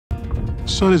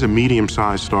Sun is a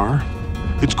medium-sized star.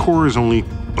 Its core is only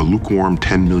a lukewarm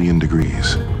 10 million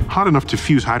degrees. Hot enough to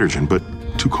fuse hydrogen, but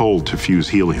too cold to fuse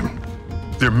helium.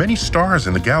 There are many stars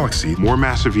in the galaxy, more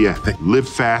massive yet, that live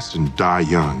fast and die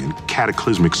young in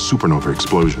cataclysmic supernova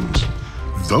explosions.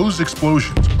 Those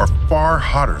explosions are far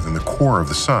hotter than the core of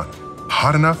the Sun,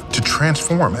 hot enough to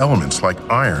transform elements like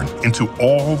iron into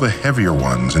all the heavier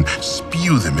ones and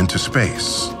spew them into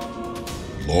space.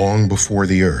 Long before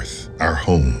the Earth, our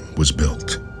home was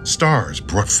built. Stars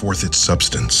brought forth its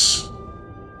substance.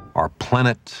 Our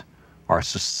planet, our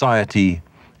society,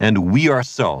 and we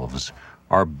ourselves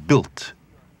are built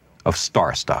of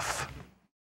star stuff.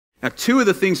 Now, two of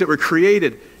the things that were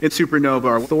created in supernova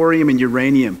are thorium and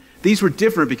uranium. These were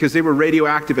different because they were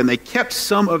radioactive, and they kept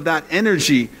some of that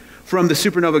energy from the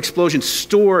supernova explosion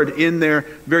stored in their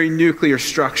very nuclear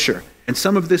structure. And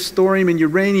some of this thorium and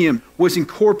uranium was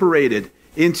incorporated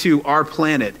into our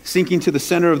planet, sinking to the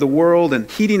center of the world and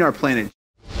heating our planet.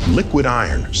 Liquid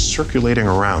iron circulating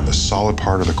around the solid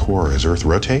part of the core as Earth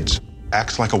rotates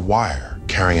acts like a wire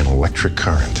carrying an electric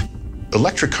current.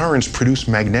 Electric currents produce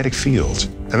magnetic fields,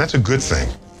 and that's a good thing.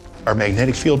 Our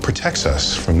magnetic field protects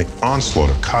us from the onslaught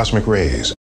of cosmic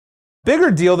rays.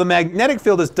 Bigger deal, the magnetic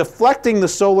field is deflecting the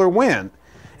solar wind.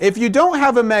 If you don't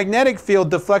have a magnetic field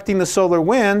deflecting the solar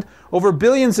wind, over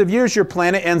billions of years your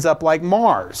planet ends up like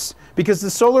Mars, because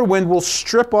the solar wind will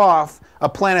strip off a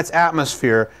planet's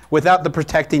atmosphere without the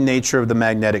protecting nature of the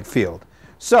magnetic field.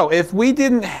 So if we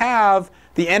didn't have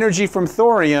the energy from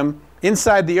thorium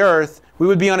inside the Earth, we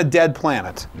would be on a dead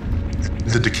planet.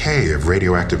 The decay of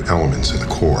radioactive elements in the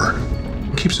core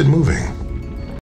keeps it moving.